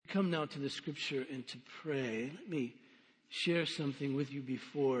come now to the scripture and to pray, let me share something with you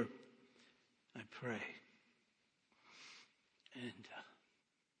before I pray. And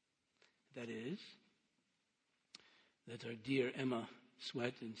that is that our dear Emma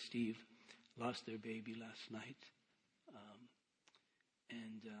Sweat and Steve lost their baby last night.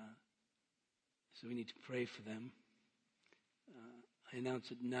 So we need to pray for them. I announce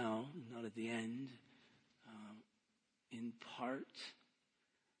it now, not at the end, in part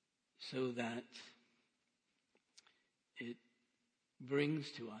so that it brings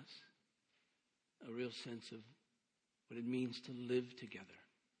to us a real sense of what it means to live together,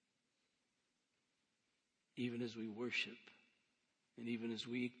 even as we worship and even as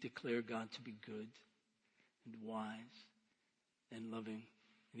we declare God to be good and wise and loving,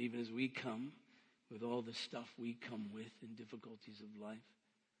 and even as we come with all the stuff we come with in difficulties of life,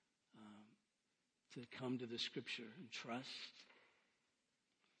 to come to the scripture and trust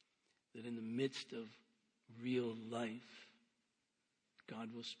that in the midst of real life,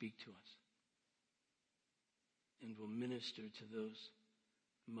 God will speak to us and will minister to those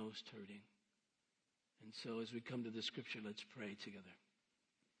most hurting. And so as we come to the scripture, let's pray together.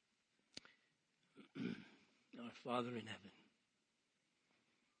 Our Father in heaven,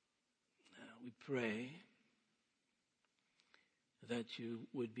 we pray that you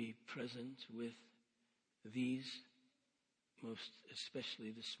would be present with these, most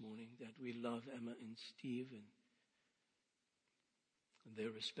especially this morning, that we love Emma and Steve and their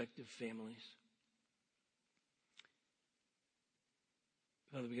respective families.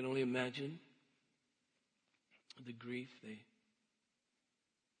 Father, we can only imagine the grief they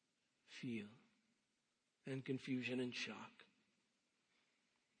feel, and confusion and shock.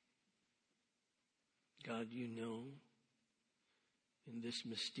 God, you know, in this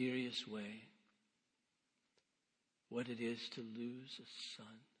mysterious way, what it is to lose a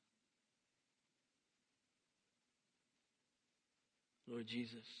son. Lord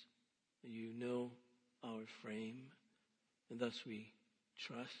Jesus, you know our frame, and thus we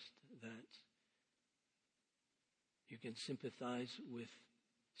trust that you can sympathize with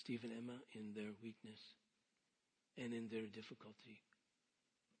Steve and Emma in their weakness and in their difficulty,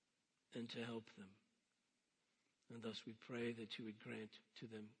 and to help them. And thus we pray that you would grant to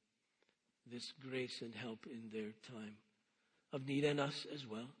them this grace and help in their time of need, and us as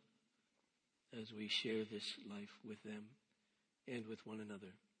well, as we share this life with them and with one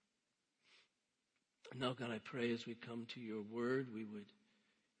another. Now, God, I pray as we come to your word, we would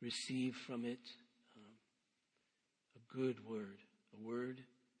receive from it a good word, a word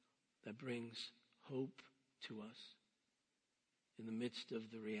that brings hope to us in the midst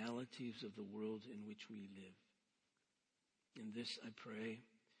of the realities of the world in which we live. In this I pray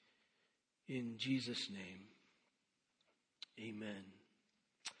in Jesus' name. Amen.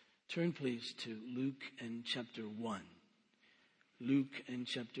 Turn please to Luke and chapter 1. Luke and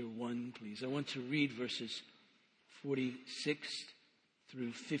chapter 1, please. I want to read verses 46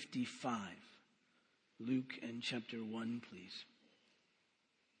 through 55. Luke and chapter 1, please.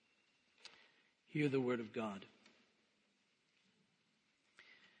 Hear the word of God.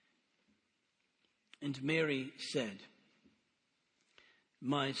 And Mary said,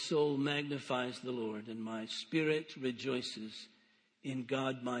 "My soul magnifies the Lord, and my spirit rejoices in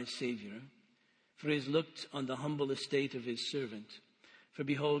God my Savior, for he has looked on the humble estate of his servant. For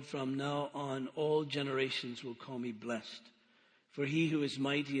behold, from now on all generations will call me blessed. For he who is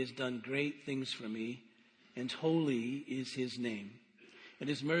mighty has done great things for me, and holy is his name. And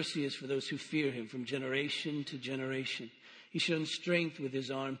his mercy is for those who fear him from generation to generation. He's shown strength with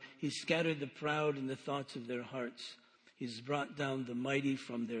his arm. He's scattered the proud in the thoughts of their hearts. He's brought down the mighty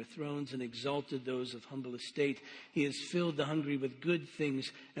from their thrones and exalted those of humble estate. He has filled the hungry with good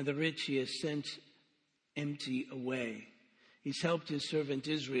things, and the rich he has sent empty away. He's helped his servant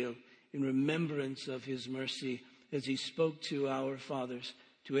Israel in remembrance of his mercy, as he spoke to our fathers,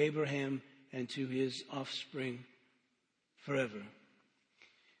 to Abraham and to his offspring forever."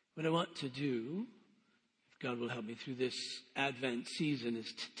 What I want to do, if God will help me through this Advent season,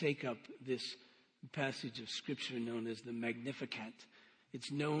 is to take up this passage of Scripture known as the Magnificat.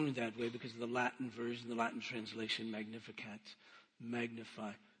 It's known that way because of the Latin version, the Latin translation, Magnificat,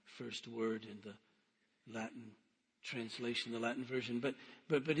 magnify, first word in the Latin translation, the Latin version. But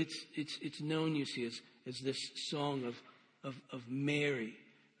it's known, you see, as this song of Mary.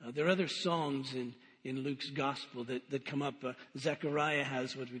 There are other songs in Luke's gospel that come up. Zechariah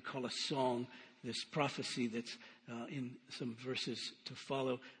has what we call a song, this prophecy that's in some verses to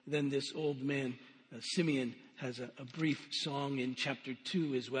follow. Then this old man, Simeon, has a brief song in chapter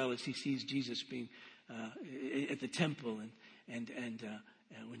 2 as well, as he sees Jesus being at the temple,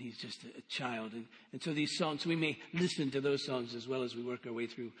 when he's just a child. And so these songs, we may listen to those songs as well as we work our way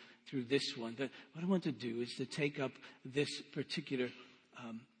through this one. But what I want to do is to take up this particular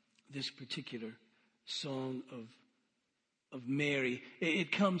song of Mary.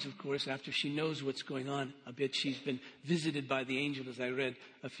 It comes, of course, after she knows what's going on a bit. She's been visited by the angel, as I read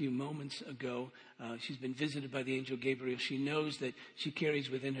a few moments ago. She's been visited by the angel Gabriel. She knows that she carries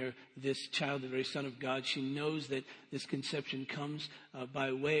within her this child, the very Son of God. She knows that this conception comes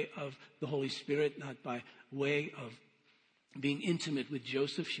by way of the Holy Spirit, not by way of being intimate with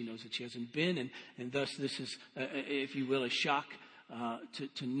Joseph. She knows that she hasn't been, and thus this is, if you will, a shock.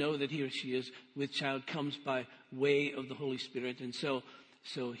 To know that here she is with child comes by way of the Holy Spirit. And so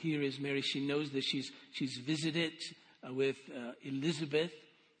here is Mary. She knows that she's visited with Elizabeth,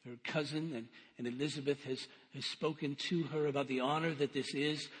 her cousin, and Elizabeth has spoken to her about the honor that this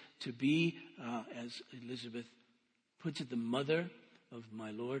is to be, as Elizabeth puts it, the mother of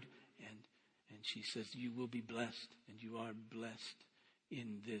my Lord. And she says, you will be blessed, and you are blessed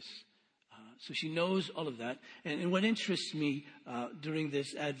in this. So she knows all of that. And what interests me during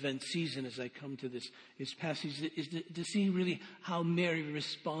this Advent season as I come to this passage is to see really how Mary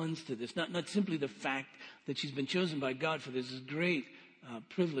responds to this. Not simply the fact that she's been chosen by God for this great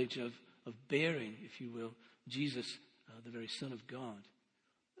privilege of bearing, if you will, Jesus, the very Son of God.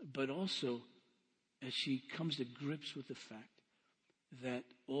 But also as she comes to grips with the fact that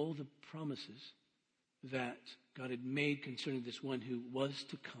all the promises that God had made concerning this one who was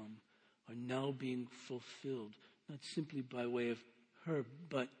to come are now being fulfilled, not simply by way of her,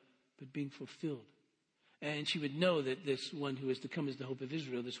 but being fulfilled. And she would know that this one who is to come is the hope of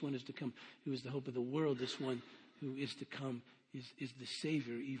Israel. This one is to come who is the hope of the world. This one who is to come is the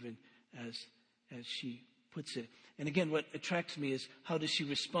Savior, even as she puts it. And again, what attracts me is how does she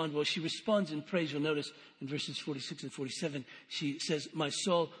respond? Well, she responds in praise. You'll notice in verses 46 and 47, she says, my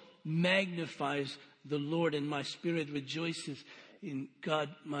soul magnifies the Lord, and my spirit rejoices in God,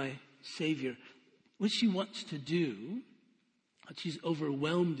 my Savior. What she wants to do, what she's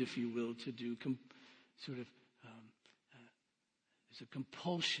overwhelmed, if you will, to do, there's a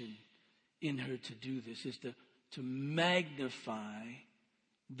compulsion in her to do this, is to magnify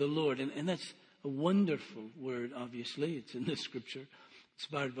the Lord. And that's a wonderful word, obviously. It's in the scripture,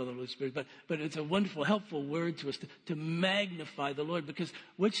 inspired by the Holy Spirit. But it's a wonderful, helpful word to us to magnify the Lord, because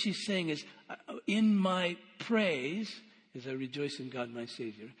what she's saying is, in my praise, as I rejoice in God, my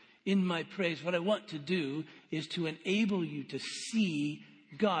Savior, in my praise, what I want to do is to enable you to see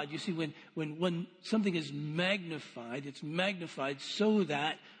God. You see, when something is magnified, it's magnified so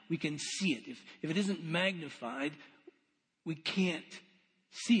that we can see it. If it isn't magnified, we can't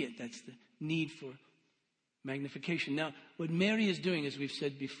see it. That's the need for magnification. Now, what Mary is doing, as we've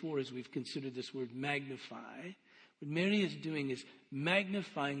said before, as we've considered this word magnify, what Mary is doing is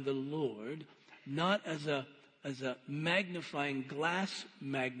magnifying the Lord, not as a magnifying glass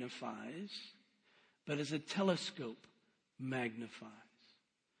magnifies, but as a telescope magnifies.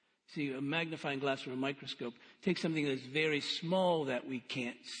 See, a magnifying glass or a microscope takes something that's very small that we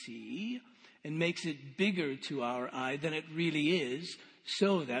can't see and makes it bigger to our eye than it really is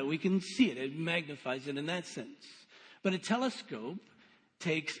so that we can see it. It magnifies it in that sense. But a telescope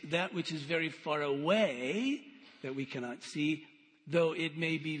takes that which is very far away that we cannot see, though it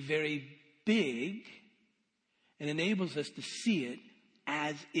may be very big, and enables us to see it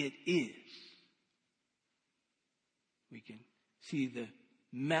as it is. We can see the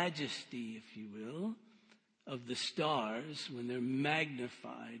majesty, if you will, of the stars when they're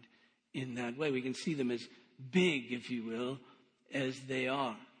magnified in that way. We can see them as big, if you will, as they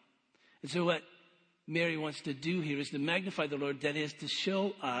are. And so what Mary wants to do here is to magnify the Lord, that is, to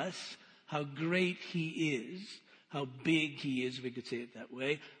show us how great He is, how big He is, we could say it that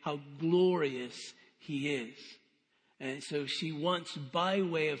way, how glorious He is. And so she wants, by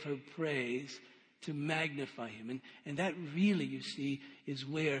way of her praise, to magnify Him. And that really, you see, is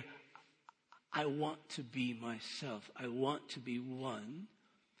where I want to be myself. I want to be one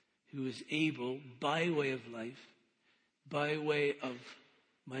who is able, by way of life, by way of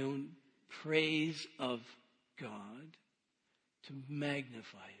my own praise of God, to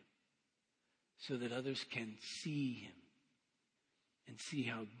magnify Him so that others can see Him and see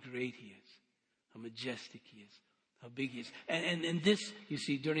how great He is, how majestic He is, how big He is. And this, you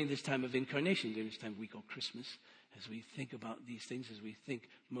see, during this time of incarnation, during this time we call Christmas, as we think about these things, as we think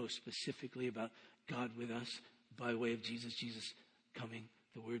most specifically about God with us by way of Jesus coming,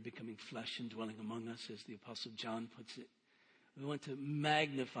 the Word becoming flesh and dwelling among us, as the Apostle John puts it. We want to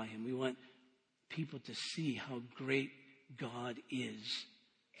magnify Him. We want people to see how great God is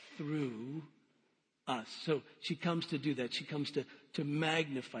through us. So she comes to do that. She comes to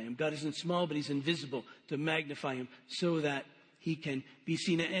magnify him. God isn't small, but he's invisible, to magnify him so that he can be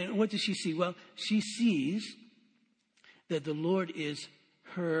seen. And what does she see? Well, she sees that the Lord is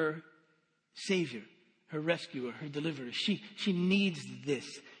her Savior, her rescuer, her deliverer. She needs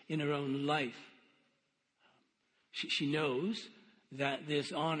this in her own life. She knows that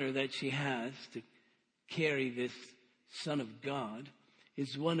this honor that she has to carry this Son of God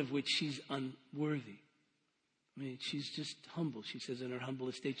is one of which she's unworthy. I mean, she's just humble. She says in her humble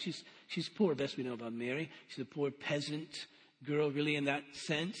estate, she's poor. Best we know about Mary. She's a poor peasant girl, really, in that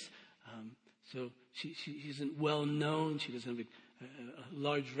sense. So she isn't well known. She doesn't have a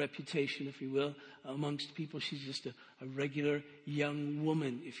large reputation, if you will, amongst people. She's just a regular young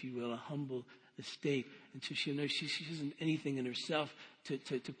woman, if you will, a humble estate. And so she knows she isn't anything in herself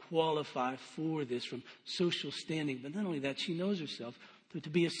to qualify for this from social standing. But not only that, she knows herself to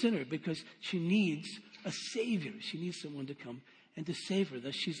be a sinner because she needs a Savior. She needs someone to come and to save her.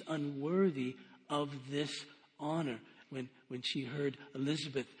 Thus, she's unworthy of this honor. When she heard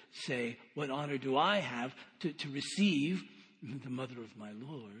Elizabeth say, "What honor do I have to receive the mother of my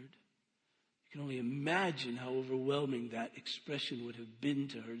Lord?" You can only imagine how overwhelming that expression would have been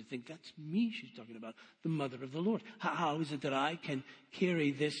to her to think, that's me she's talking about, the mother of the Lord. How is it that I can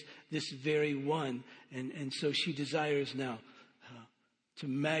carry this very one? And so she desires now to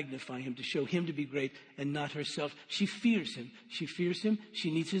magnify him, to show him to be great and not herself. She fears him. She fears him.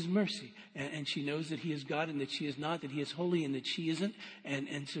 She needs his mercy. And she knows that he is God and that she is not, that he is holy and that she isn't.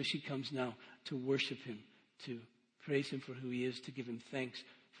 And so she comes now to worship him, to praise him for who he is, to give him thanks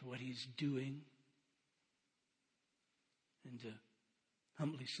for what he's doing, and to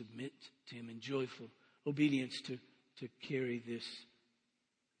humbly submit to him in joyful obedience to carry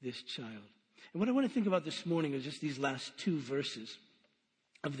this child. And what I want to think about this morning is just these last two verses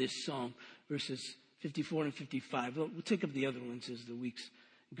of this psalm, verses 54 and 55. We'll take up the other ones as the weeks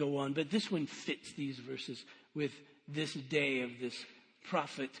go on, but this one fits these verses with this day of this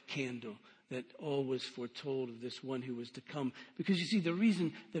prophet candle that all was foretold of this one who was to come. Because you see, the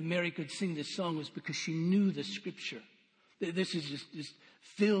reason that Mary could sing this song was because she knew the scripture. This is just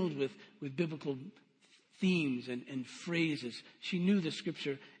filled with biblical themes and phrases. She knew the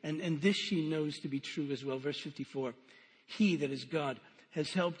scripture, and this she knows to be true as well. Verse 54, he, that is God,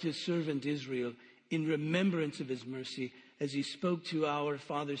 has helped his servant Israel in remembrance of his mercy, as he spoke to our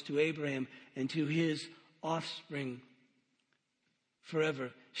fathers, to Abraham, and to his offspring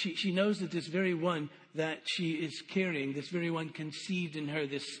forever. She knows that this very one that she is carrying, this very one conceived in her,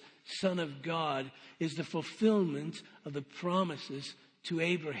 this Son of God, is the fulfillment of the promises to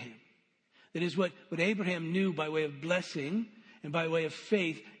Abraham. That is what Abraham knew by way of blessing and by way of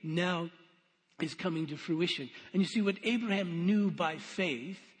faith now is coming to fruition. And you see, what Abraham knew by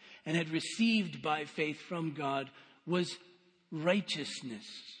faith and had received by faith from God was righteousness.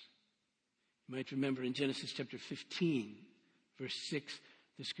 You might remember in Genesis chapter 15, verse 6,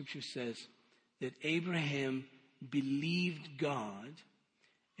 the scripture says that Abraham believed God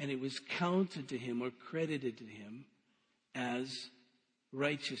and it was counted to him or credited to him as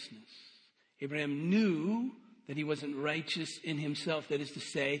righteousness. Abraham knew that he wasn't righteous in himself. That is to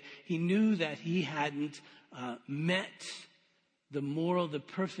say, he knew that he hadn't met the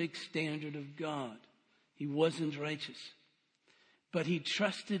perfect standard of God. He wasn't righteous. But he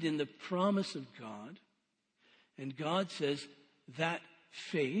trusted in the promise of God. And God says, that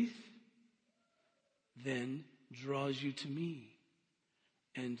faith then draws you to me.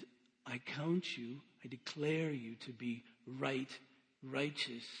 And I count you, I declare you to be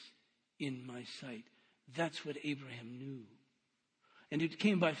righteous in my sight. That's what Abraham knew. And it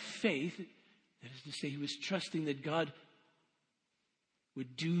came by faith. That is to say, he was trusting that God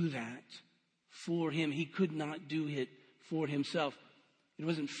would do that for him. He could not do it for himself. It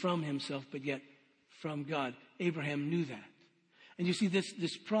wasn't from himself, but yet from God. Abraham knew that. And you see,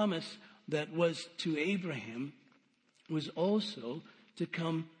 this promise that was to Abraham was also to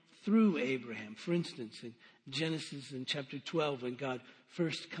come through Abraham. For instance, in Genesis in chapter 12, when God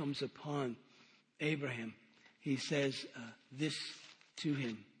first comes upon Abraham, he says this to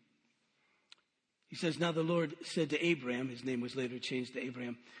him. He says, now the Lord said to Abraham, his name was later changed to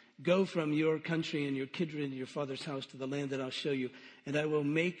Abraham, go from your country and your kindred and your father's house to the land that I'll show you, and I will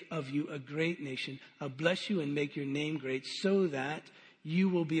make of you a great nation. I'll bless you and make your name great so that you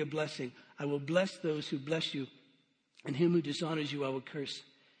will be a blessing. I will bless those who bless you, and him who dishonors you I will curse.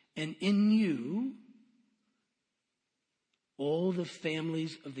 And in you all the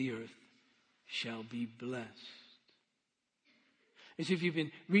families of the earth shall be blessed. As if you've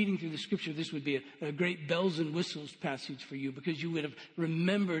been reading through the scripture, this would be a great bells and whistles passage for you because you would have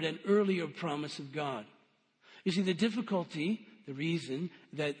remembered an earlier promise of God. You see, the difficulty, the reason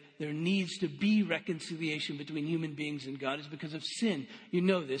that there needs to be reconciliation between human beings and God is because of sin. You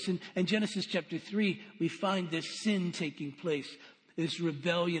know this. In Genesis chapter 3, we find this sin taking place, this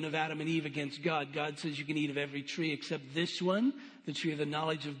rebellion of Adam and Eve against God. God says you can eat of every tree except this one, the tree of the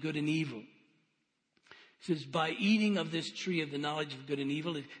knowledge of good and evil. He says, by eating of this tree of the knowledge of good and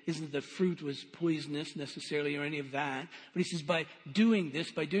evil, it isn't the fruit was poisonous necessarily or any of that. But he says, by doing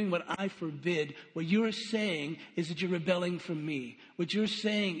this, by doing what I forbid, what you're saying is that you're rebelling from me. What you're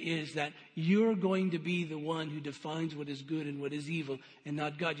saying is that you're going to be the one who defines what is good and what is evil and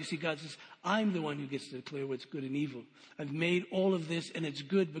not God. You see, God says, I'm the one who gets to declare what's good and evil. I've made all of this and it's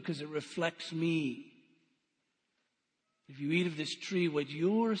good because it reflects me. If you eat of this tree, what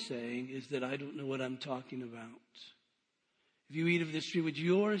you're saying is that I don't know what I'm talking about. If you eat of this tree, what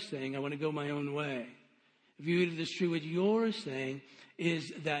you're saying, I want to go my own way. If you eat of this tree, what you're saying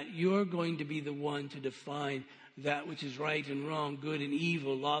is that you're going to be the one to define that which is right and wrong, good and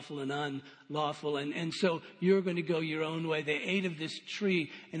evil, lawful and unlawful. And so you're going to go your own way. They ate of this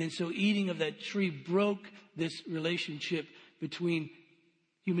tree, and so eating of that tree broke this relationship between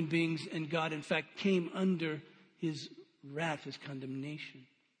human beings and God. In fact, came under his wrath, his condemnation.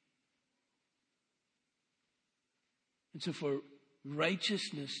 And so for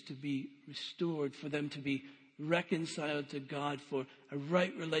righteousness to be restored, for them to be reconciled to God, for a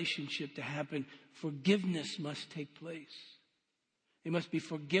right relationship to happen, forgiveness must take place. They must be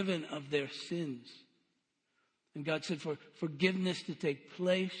forgiven of their sins. And God said for forgiveness to take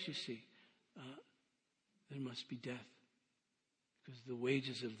place, you see, there must be death. Because the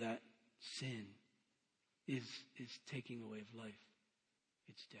wages of that sin is taking away of life.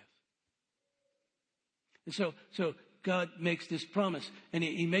 It's death. And so God makes this promise. And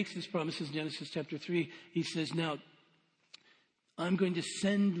he makes this promise in Genesis chapter 3. He says, now, I'm going to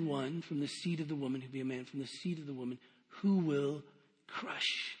send one from the seed of the woman, who'll be a man, from the seed of the woman, who will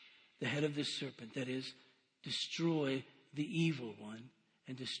crush the head of this serpent. That is, destroy the evil one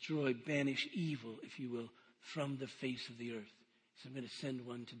and banish evil, if you will, from the face of the earth. So I'm going to send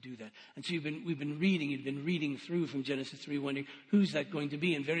one to do that. And so you've been reading through from Genesis 3, wondering who's that going to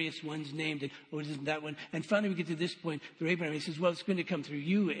be, and various ones named, and isn't that one? And finally we get to this point through Abraham. He says, well, it's going to come through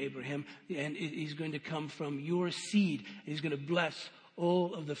you, Abraham, and he's going to come from your seed, and he's going to bless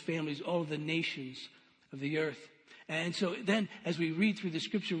all of the families, all of the nations of the earth. And so then, as we read through the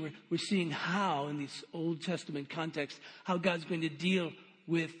scripture, we're seeing how, in this Old Testament context, how God's going to deal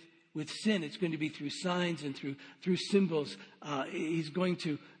with sin. It's going to be through signs and through symbols. He's going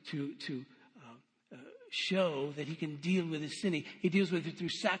to show that he can deal with his sin. He deals with it through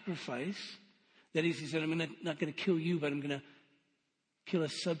sacrifice. That is, he said, I'm not going to kill you, but I'm going to kill a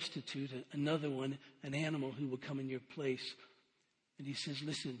substitute, another one, an animal who will come in your place. And he says,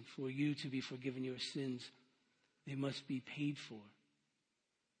 listen, for you to be forgiven your sins, they must be paid for.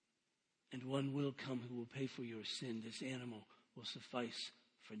 And one will come who will pay for your sin. This animal will suffice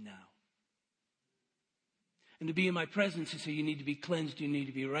for now. And to be in my presence, so you need to be cleansed, you need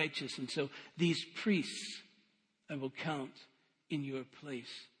to be righteous. And so these priests I will count in your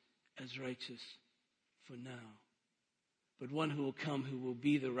place as righteous for now. But one who will come, who will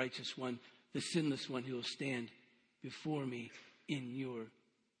be the righteous one, the sinless one, who will stand before me in your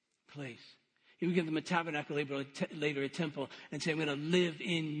place. He would give them a tabernacle, later a temple, and say, I'm going to live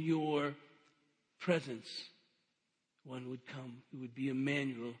in your presence. One would come who would be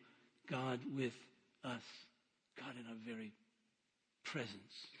Emmanuel, God with us, God in our very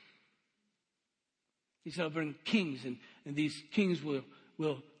presence. He said, I'll bring kings, and these kings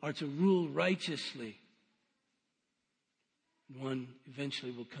are to rule righteously. One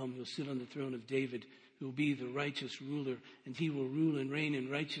eventually will come, who will sit on the throne of David, who will be the righteous ruler, and he will rule and reign in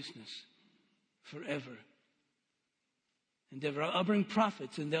righteousness forever and ever. I'll bring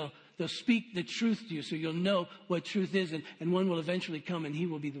prophets, and they'll speak the truth to you, so you'll know what truth is. And one will eventually come, and he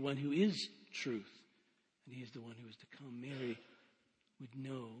will be the one who is truth. And he is the one who is to come. Mary would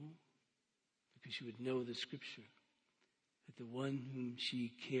know, because she would know the scripture, that the one whom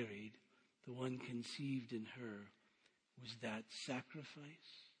she carried, the one conceived in her, was that sacrifice,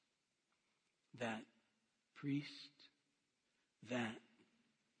 that priest, that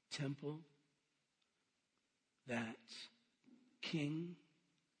temple, that king,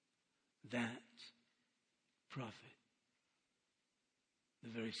 that prophet, the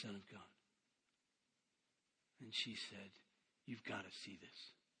very Son of God. And she said, you've got to see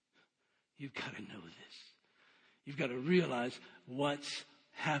this. You've got to know this. You've got to realize what's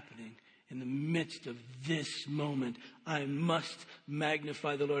happening in the midst of this moment, I must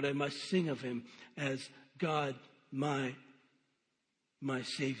magnify the Lord. I must sing of him as God, my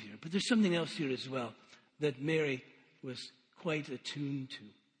Savior. But there's something else here as well that Mary was quite attuned to.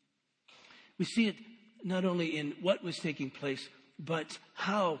 We see it not only in what was taking place, but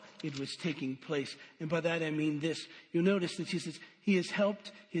how it was taking place. And by that I mean this. You'll notice that she says, he has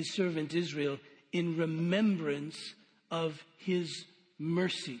helped his servant Israel in remembrance of his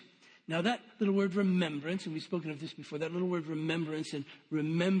mercy. Now that little word remembrance, and we've spoken of this before, that little word remembrance and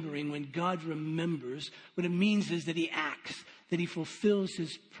remembering, when God remembers, what it means is that he acts, that he fulfills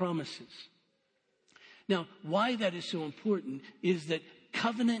his promises. Now, why that is so important is that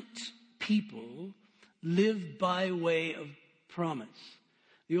covenant people live by way of promise.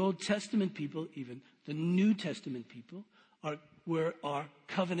 The Old Testament people, even the New Testament people, were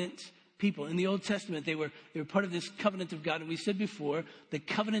covenant people. In the Old Testament, they were part of this covenant of God. And we said before, the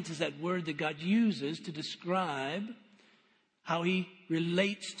covenant is that word that God uses to describe how he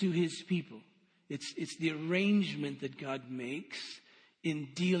relates to his people. It's the arrangement that God makes in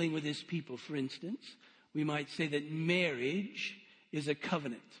dealing with his people. For instance, we might say that marriage is a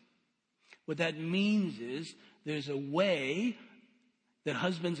covenant. What that means is there's a way that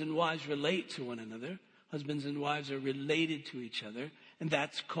husbands and wives relate to one another. Husbands and wives are related to each other, and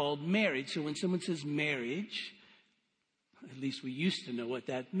that's called marriage. So when someone says marriage, at least we used to know what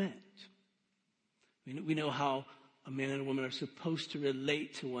that meant. We know how a man and a woman are supposed to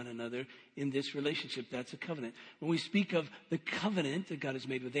relate to one another in this relationship. That's a covenant. When we speak of the covenant that God has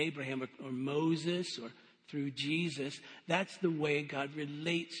made with Abraham or Moses or through Jesus, that's the way God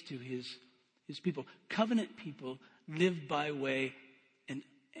relates to his people. Covenant people live by way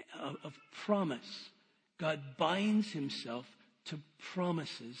of promise. God binds himself to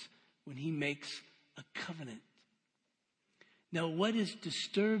promises when he makes a covenant. Now, what is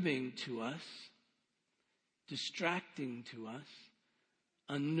disturbing to us, distracting to us,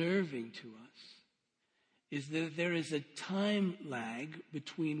 unnerving to us, is that there is a time lag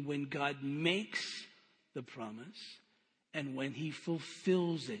between when God makes the promise and when he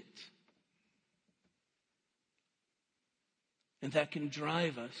fulfills it. And that can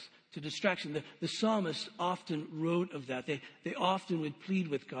drive us to distraction. The psalmists often wrote of that. They often would plead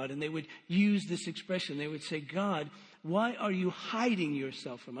with God, and they would use this expression. They would say, God, why are you hiding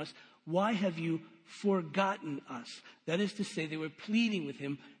yourself from us? Why have you forgotten us? That is to say, they were pleading with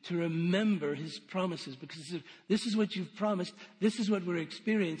him to remember his promises, because this is what you've promised. This is what we're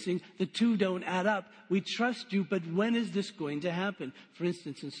experiencing. The two don't add up. We trust you, but when is this going to happen? For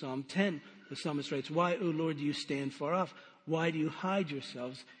instance, in Psalm 10, the psalmist writes, why, O Lord, do you stand far off? Why do you hide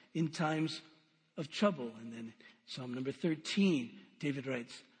yourselves in times of trouble? And then Psalm number 13, David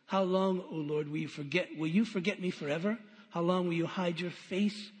writes, how long, O Lord, will you forget me forever? How long will you hide your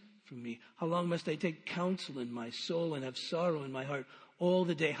face from me? How long must I take counsel in my soul and have sorrow in my heart all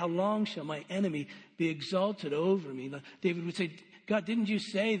the day? How long shall my enemy be exalted over me? David would say, God, didn't you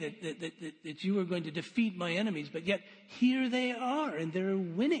say that you were going to defeat my enemies? But yet here they are, and they're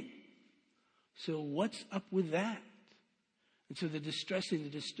winning. So what's up with that? And so the distressing, the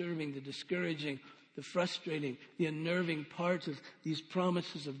disturbing, the discouraging, the frustrating, the unnerving parts of these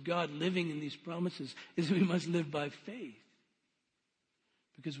promises of God, living in these promises, is we must live by faith.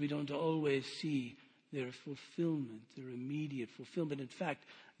 Because we don't always see their fulfillment, their immediate fulfillment. In fact,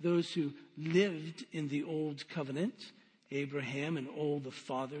 those who lived in the old covenant, Abraham and all the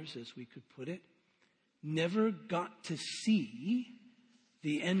fathers, as we could put it, never got to see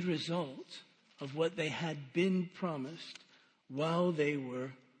the end result of what they had been promised while they were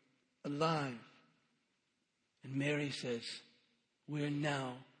alive. And Mary says, we're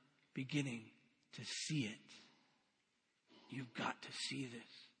now beginning to see it. You've got to see this.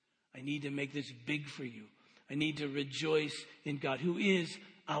 I need to make this big for you. I need to rejoice in God, who is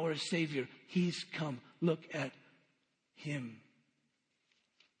our Savior. He's come. Look at him.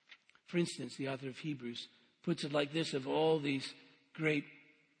 For instance, the author of Hebrews puts it like this of all these great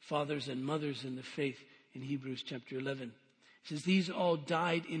fathers and mothers in the faith in Hebrews chapter 11. It says, these all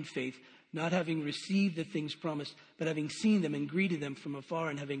died in faith, not having received the things promised, but having seen them and greeted them from afar,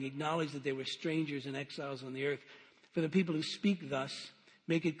 and having acknowledged that they were strangers and exiles on the earth. For the people who speak thus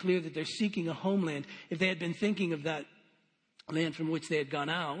make it clear that they're seeking a homeland. If they had been thinking of that land from which they had gone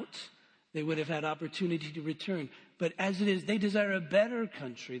out, they would have had opportunity to return. But as it is, they desire a better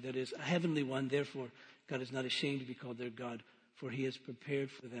country, that is, a heavenly one. Therefore, God is not ashamed to be called their God, for he has prepared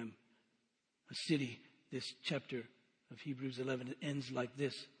for them a city. This chapter of Hebrews 11 ends like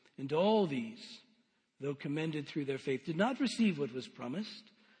this. And all these, though commended through their faith, did not receive what was promised,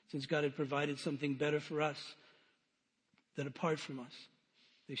 since God had provided something better for us, that apart from us,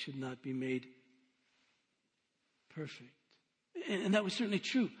 they should not be made perfect. And that was certainly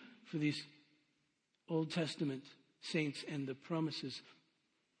true for these Old Testament saints and the promises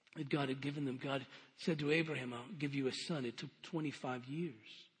that God had given them. God said to Abraham, I'll give you a son. It took 25 years.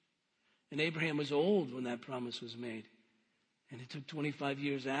 And Abraham was old when that promise was made. And it took 25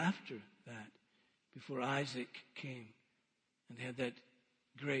 years after that before Isaac came. And they had that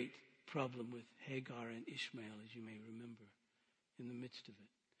great problem with Hagar and Ishmael, as you may remember, in the midst of it.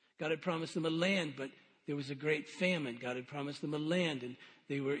 God had promised them a land, but there was a great famine. God had promised them a land, and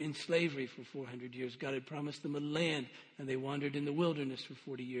they were in slavery for 400 years. God had promised them a land, and they wandered in the wilderness for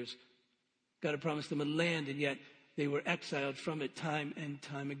 40 years. God had promised them a land, and yet they were exiled from it time and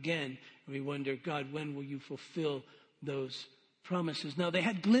time again. And we wonder, God, when will you fulfill those promises? Now, they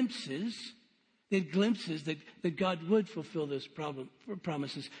had glimpses. They had glimpses that God would fulfill those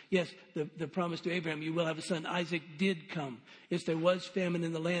promises. Yes, the promise to Abraham, you will have a son. Isaac did come. Yes, there was famine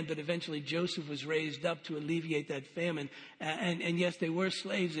in the land, but eventually Joseph was raised up to alleviate that famine. And yes, they were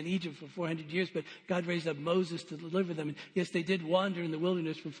slaves in Egypt for 400 years, but God raised up Moses to deliver them. And yes, they did wander in the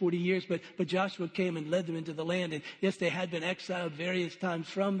wilderness for 40 years, but Joshua came and led them into the land. And yes, they had been exiled various times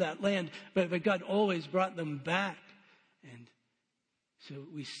from that land, but God always brought them back. And so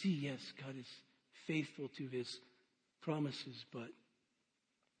we see, yes, God is faithful to his promises, but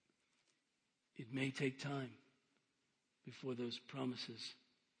it may take time before those promises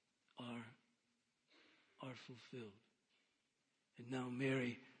are fulfilled. And now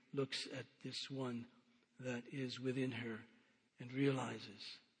Mary looks at this one that is within her and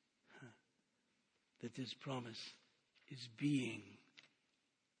realizes that this promise is being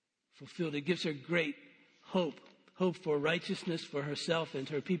fulfilled. It gives her great hope. Hope for righteousness for herself and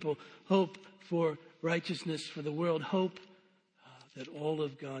her people. Hope for righteousness for the world. Hope that all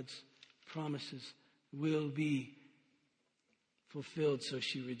of God's promises will be fulfilled. So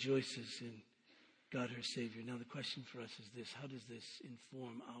she rejoices in God, her Savior. Now the question for us is this: how does this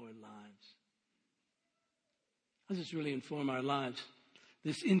inform our lives? How does this really inform our lives?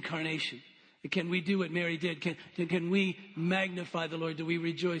 This incarnation. Can we do what Mary did? Can we magnify the Lord? Do we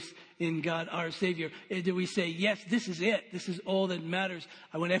rejoice in God, our Savior? Do we say, yes, this is it. This is all that matters.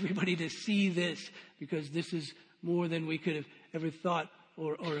 I want everybody to see this because this is more than we could have ever thought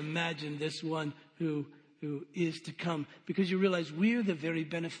or imagined, this one who is to come. Because you realize we're the very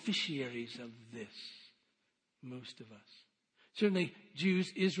beneficiaries of this, most of us. Certainly Jews,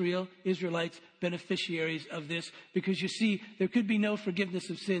 Israelites, beneficiaries of this, because you see, there could be no forgiveness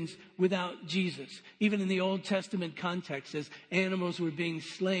of sins without Jesus. Even in the Old Testament context, as animals were being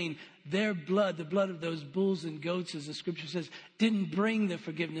slain, their blood, the blood of those bulls and goats, as the scripture says, didn't bring the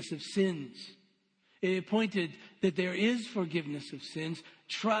forgiveness of sins. It pointed that there is forgiveness of sins.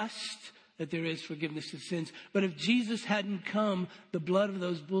 Trust that there is forgiveness of sins. But if Jesus hadn't come, the blood of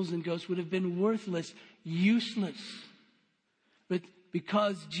those bulls and goats would have been worthless, useless. But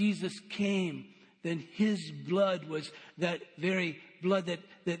because Jesus came, then his blood was that very blood that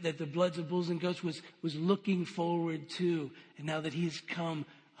the bloods of bulls and goats was looking forward to. And now that he's come,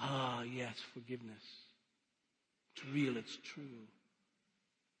 yes, forgiveness. It's real, it's true.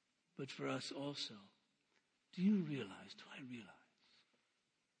 But for us also, do I realize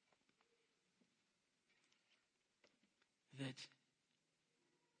that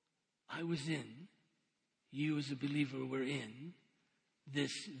I was in, you as a believer were in,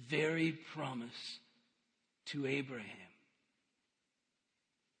 this very promise to Abraham.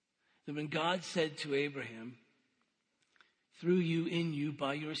 That when God said to Abraham, through you, in you,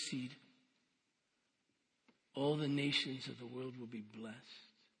 by your seed, all the nations of the world will be blessed.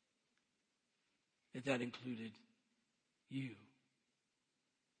 That included you.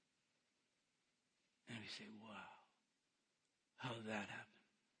 And we say, wow, how did that happen?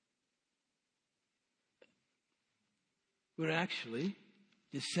 We're actually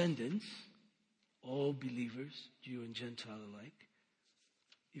descendants, all believers, Jew and Gentile alike,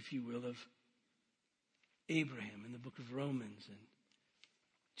 if you will, of Abraham. In the book of Romans, in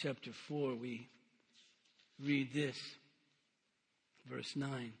chapter 4, we read this, verse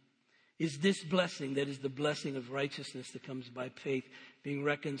 9. Is this blessing, that is the blessing of righteousness that comes by faith, being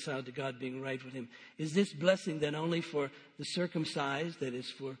reconciled to God, being right with him, is this blessing then only for the circumcised, that is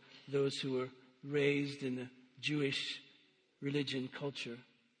for those who are raised in the Jewish religion, culture,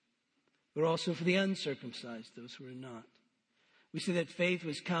 or also for the uncircumcised, those who are not? We see that faith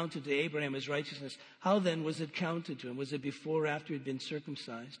was counted to Abraham as righteousness. How then was it counted to him? Was it before or after he'd been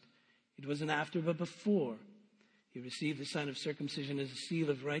circumcised? It wasn't after, but before. He received the sign of circumcision as a seal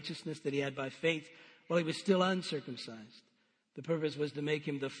of righteousness that he had by faith while he was still uncircumcised. The purpose was to make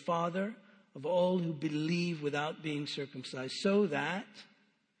him the father of all who believe without being circumcised, so that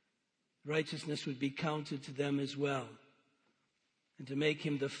righteousness would be counted to them as well, and to make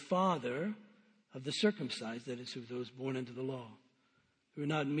him the father of the circumcised, that is, of those born under the law, who are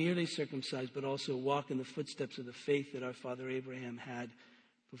not merely circumcised, but also walk in the footsteps of the faith that our father Abraham had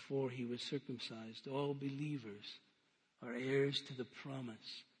before he was circumcised. All believers are heirs to the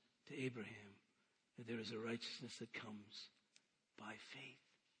promise to Abraham that there is a righteousness that comes by faith.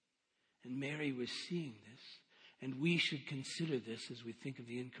 And Mary was seeing this, and we should consider this as we think of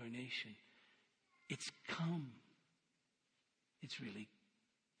the incarnation. It's come. It's really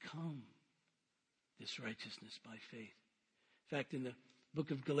come, this righteousness by faith. In fact, in the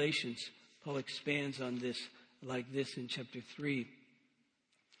book of Galatians, Paul expands on this like this in chapter 3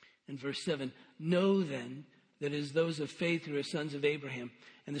 and verse 7. Know then that as those of faith who are sons of Abraham,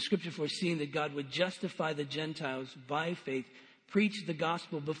 and the scripture foreseeing that God would justify the Gentiles by faith, preached the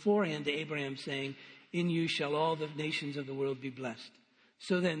gospel beforehand to Abraham, saying, in you shall all the nations of the world be blessed.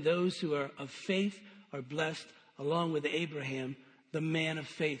 So then those who are of faith are blessed along with Abraham, the man of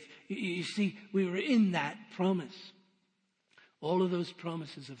faith. You see, we were in that promise. All of those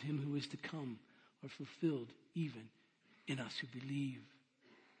promises of him who is to come are fulfilled even in us who believe.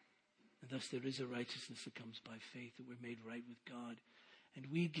 And thus there is a righteousness that comes by faith, that we're made right with God. And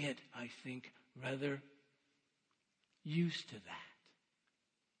we get, I think, rather used to that.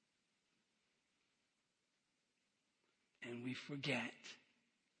 And we forget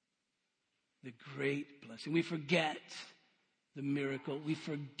the great blessing. We forget the miracle. We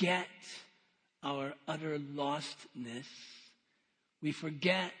forget our utter lostness. We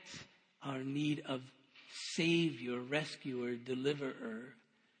forget our need of Savior, rescuer, deliverer.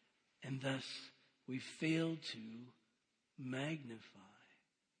 And thus we fail to magnify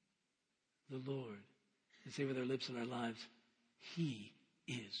the Lord and say with our lips and our lives, he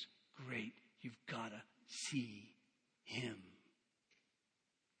is great. You've got to see him.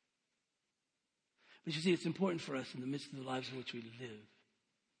 But you see, it's important for us in the midst of the lives in which we live.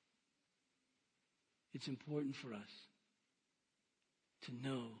 It's important for us to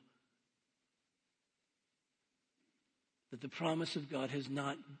know that the promise of God has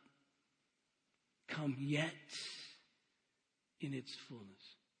not come yet in its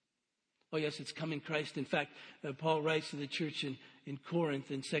fullness. Oh yes, it's come in Christ. In fact, Paul writes to the church in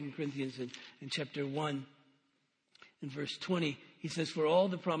Corinth in 2 Corinthians in chapter 1 in verse 20. He says, for all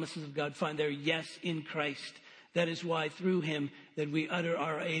the promises of God find their yes in Christ. That is why through him that we utter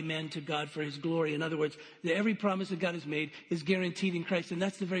our amen to God for his glory. In other words, that every promise that God has made is guaranteed in Christ. And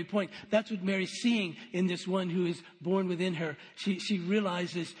that's the very point. That's what Mary's seeing in this one who is born within her. She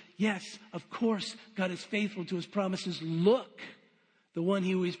realizes, yes, of course, God is faithful to his promises. Look, the one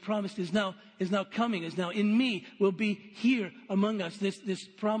who is promised is now coming, is now in me, will be here among us. This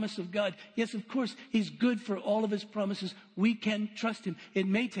promise of God. Yes, of course, he's good for all of his promises. We can trust him. It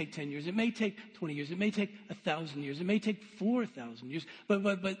may take 10 years. It may take 20 years. It may take 1,000 years. It may take 4,000 years.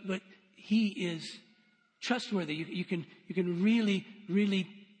 But he is trustworthy. You can really, really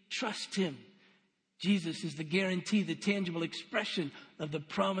trust him. Jesus is the guarantee, the tangible expression of the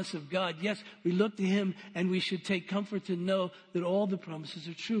promise of God. Yes, we look to him and we should take comfort to know that all the promises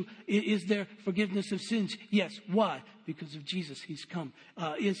are true. Is there forgiveness of sins? Yes. Why? Because of Jesus. He's come.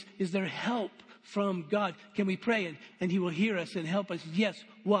 Is there help from God? Can we pray and he will hear us and help us? Yes.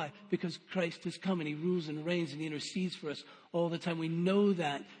 Why? Because Christ has come and he rules and reigns and he intercedes for us all the time. We know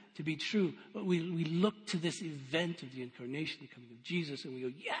that to be true. But we look to this event of the incarnation, the coming of Jesus, and we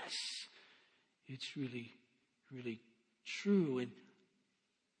go, yes. It's really, really true. And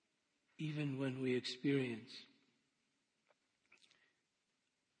even when we experience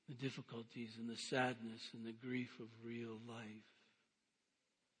the difficulties and the sadness and the grief of real life,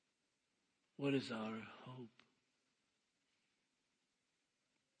 what is our hope?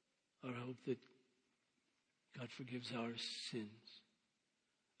 Our hope that God forgives our sins.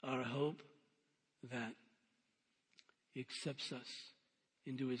 Our hope that he accepts us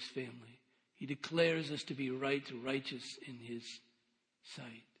into his family. He declares us to be right, righteous in his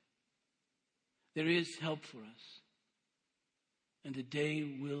sight. There is help for us. And a day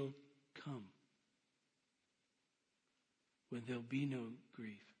will come when there'll be no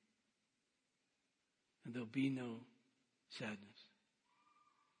grief. And there'll be no sadness.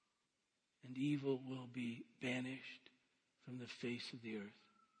 And evil will be banished from the face of the earth.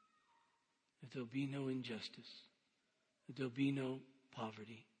 That there'll be no injustice. That there'll be no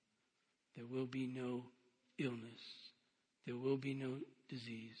poverty. There will be no illness. There will be no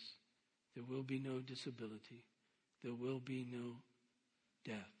disease. There will be no disability. There will be no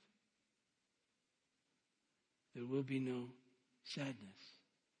death. There will be no sadness.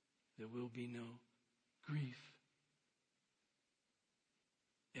 There will be no grief.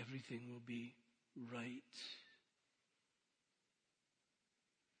 everything will be right.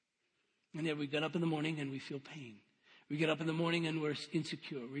 And yet we get up in the morning and we feel pain. We get up in the morning and we're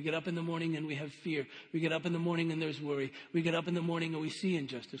insecure. We get up in the morning and we have fear. We get up in the morning and there's worry. We get up in the morning and we see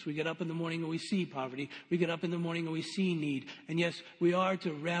injustice. We get up in the morning and we see poverty. We get up in the morning and we see need. And yes, we are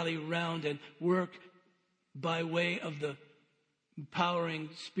to rally around and work by way of the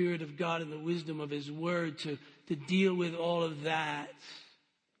empowering Spirit of God and the wisdom of His Word to deal with all of that.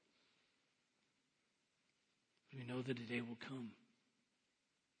 We know that a day will come.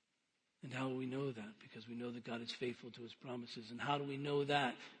 And how will we know that? Because we know that God is faithful to His promises. And how do we know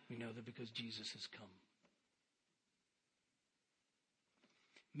that? We know that because Jesus has come.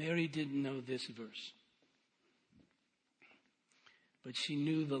 Mary didn't know this verse, but she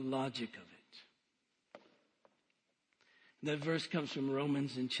knew the logic of it. That verse comes from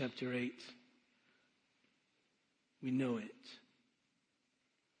Romans in chapter 8. We know it.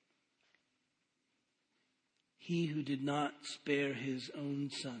 He who did not spare His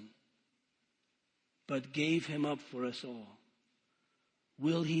own Son, but gave Him up for us all,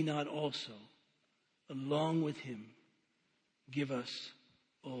 will He not also, along with Him, give us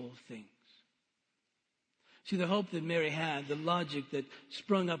all things? See, the hope that Mary had, the logic that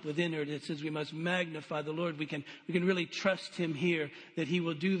sprung up within her that says we must magnify the Lord. We can really trust Him here, that He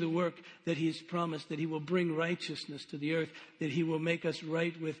will do the work that He has promised, that He will bring righteousness to the earth, that He will make us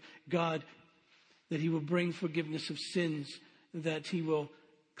right with God, that He will bring forgiveness of sins, that He will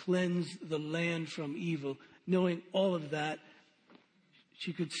cleanse the land from evil. Knowing all of that,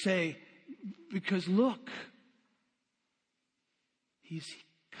 she could say, because look, He's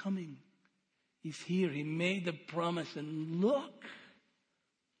coming. He's here. He made the promise, and look.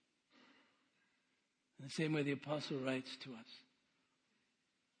 In the same way the apostle writes to us,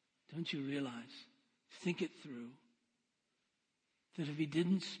 don't you realize, think it through, that if He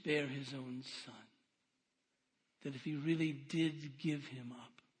didn't spare His own Son, that if He really did give Him up,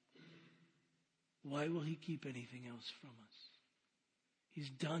 why will He keep anything else from us? He's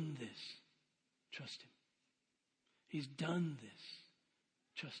done this. Trust Him. He's done this.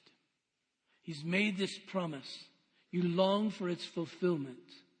 Trust Him. He's made this promise. You long for its fulfillment.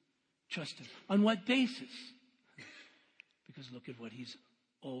 Trust Him. On what basis? Because look at what He's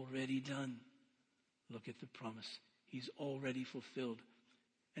already done. Look at the promise He's already fulfilled.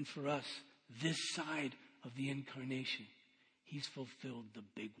 And for us, this side of the incarnation, He's fulfilled the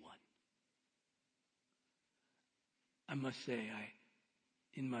big one. I must say,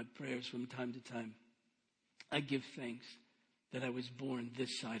 in my prayers from time to time, I give thanks that I was born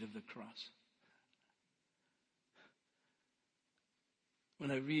this side of the cross.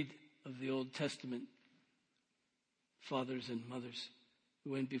 When I read of the Old Testament fathers and mothers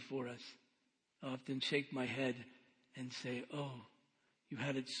who went before us, I often shake my head and say, oh, you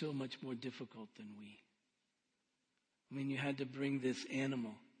had it so much more difficult than we. I mean, you had to bring this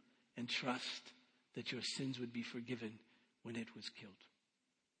animal and trust that your sins would be forgiven when it was killed.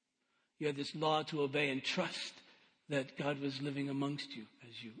 You had this law to obey and trust that God was living amongst you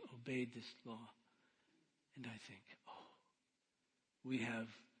as you obeyed this law. And I think, oh, we have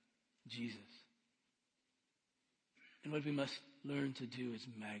Jesus. And what we must learn to do is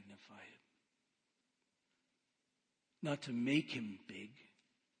magnify Him. Not to make Him big,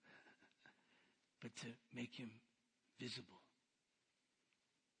 but to make Him visible.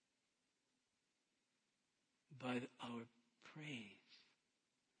 By our praise,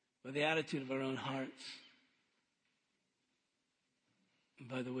 by the attitude of our own hearts, and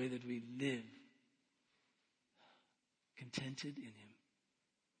by the way that we live, contented in Him,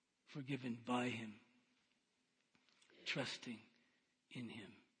 forgiven by Him, trusting in Him.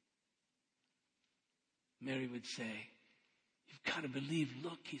 Mary would say, you've got to believe,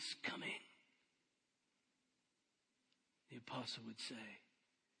 look, He's coming. The apostle would say,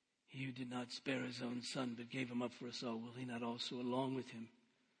 He who did not spare His own Son, but gave Him up for us all, will He not also, along with Him,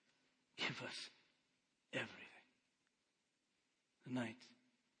 give us everything? The night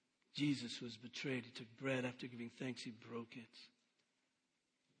Jesus was betrayed, He took bread. After giving thanks, He broke it.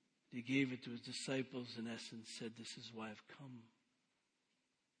 He gave it to His disciples, in essence, said, this is why I've come.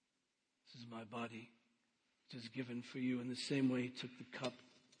 This is my body, which is given for you. In the same way, He took the cup.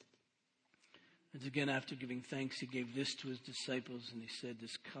 And again, after giving thanks, He gave this to His disciples, and He said,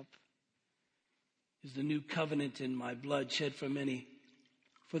 this cup is the new covenant in my blood, shed for many,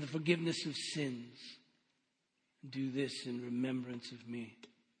 for the forgiveness of sins. Do this in remembrance of me.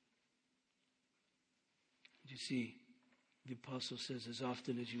 You see, the apostle says, as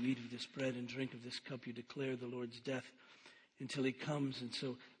often as you eat of this bread and drink of this cup, you declare the Lord's death until He comes. And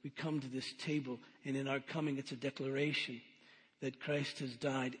so we come to this table, and in our coming, it's a declaration that Christ has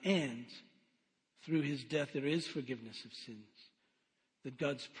died, and through his death there is forgiveness of sins, that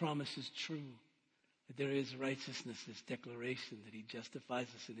God's promise is true, that there is righteousness, this declaration that he justifies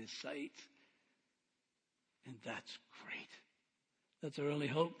us in his sight. And that's great. That's our only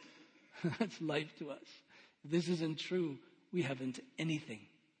hope. That's life to us. If this isn't true, we haven't anything.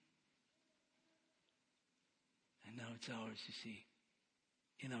 And now it's ours, you see,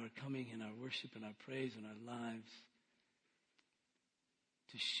 in our coming, in our worship, in our praise, in our lives,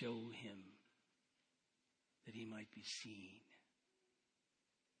 to show him that he might be seen.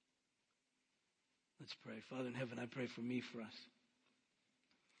 Let's pray. Father in heaven, I pray for me, for us.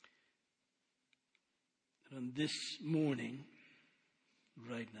 That on this morning,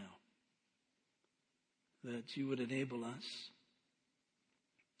 right now, that you would enable us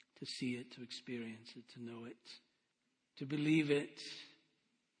to see it, to experience it, to know it, to believe it,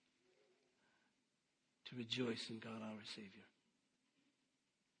 to rejoice in God our Savior.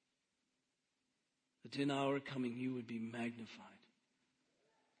 That in our coming you would be magnified,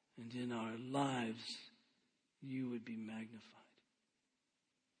 and in our lives you would be magnified.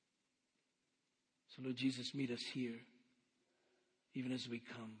 So Lord Jesus, meet us here, even as we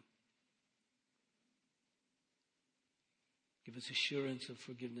come. Give us assurance of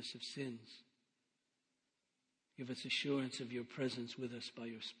forgiveness of sins. Give us assurance of your presence with us by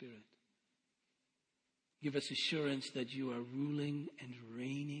your Spirit. Give us assurance that you are ruling and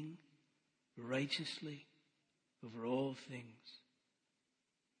reigning righteously over all things.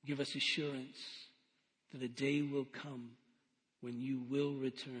 Give us assurance that a day will come when you will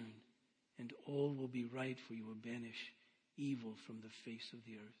return and all will be right, for you will banish evil from the face of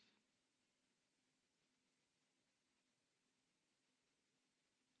the earth.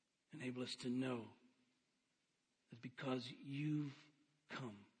 Enable us to know that because you've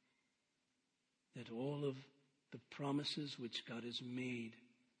come, that all of the promises which God has made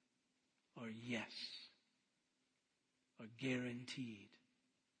are yes, are guaranteed.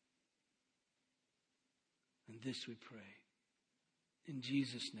 And this we pray in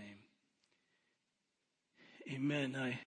Jesus' name. Amen.